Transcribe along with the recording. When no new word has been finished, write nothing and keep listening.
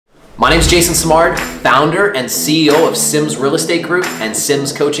My name is Jason Simard, founder and CEO of Sims Real Estate Group and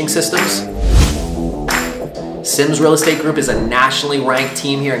Sims Coaching Systems. Sims Real Estate Group is a nationally ranked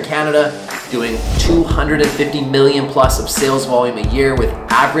team here in Canada, doing 250 million plus of sales volume a year with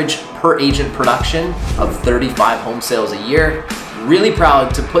average per agent production of 35 home sales a year. Really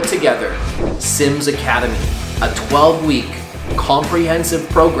proud to put together Sims Academy, a 12-week comprehensive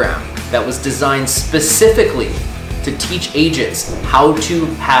program that was designed specifically to teach agents how to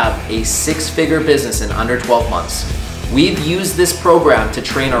have a six-figure business in under 12 months. We've used this program to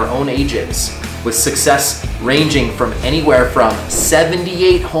train our own agents with success ranging from anywhere from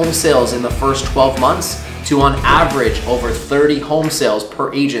 78 home sales in the first 12 months to on average over 30 home sales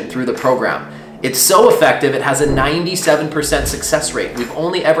per agent through the program. It's so effective, it has a 97% success rate. We've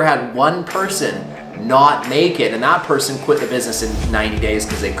only ever had one person not make it, and that person quit the business in 90 days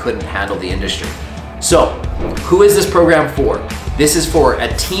because they couldn't handle the industry. So, who is this program for? This is for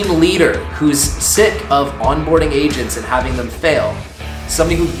a team leader who's sick of onboarding agents and having them fail.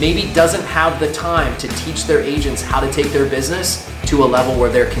 Somebody who maybe doesn't have the time to teach their agents how to take their business to a level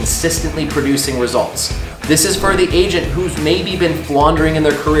where they're consistently producing results. This is for the agent who's maybe been floundering in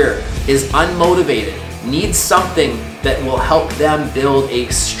their career, is unmotivated, needs something that will help them build a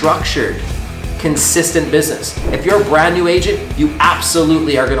structured, consistent business. If you're a brand new agent, you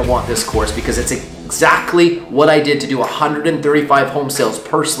absolutely are gonna want this course because it's exactly what I did to do 135 home sales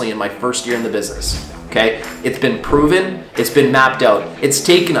personally in my first year in the business. Okay, it's been proven, it's been mapped out. It's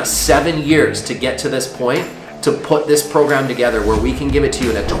taken us 7 years to get to this point to put this program together where we can give it to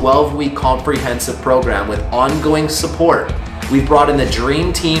you in a 12-week comprehensive program with ongoing support. We've brought in the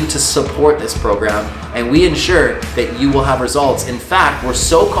dream team to support this program, and we ensure that you will have results. In fact, we're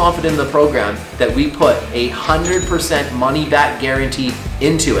so confident in the program that we put 100% money back guarantee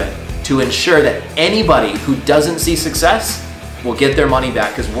into it to ensure that anybody who doesn't see success will get their money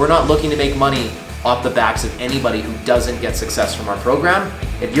back, because we're not looking to make money off the backs of anybody who doesn't get success from our program.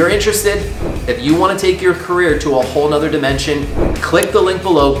 If you're interested, if you want to take your career to a whole nother dimension, click the link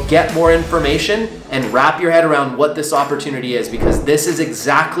below, get more information, and wrap your head around what this opportunity is, because this is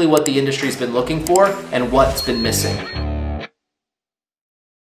exactly what the industry's been looking for and what's been missing.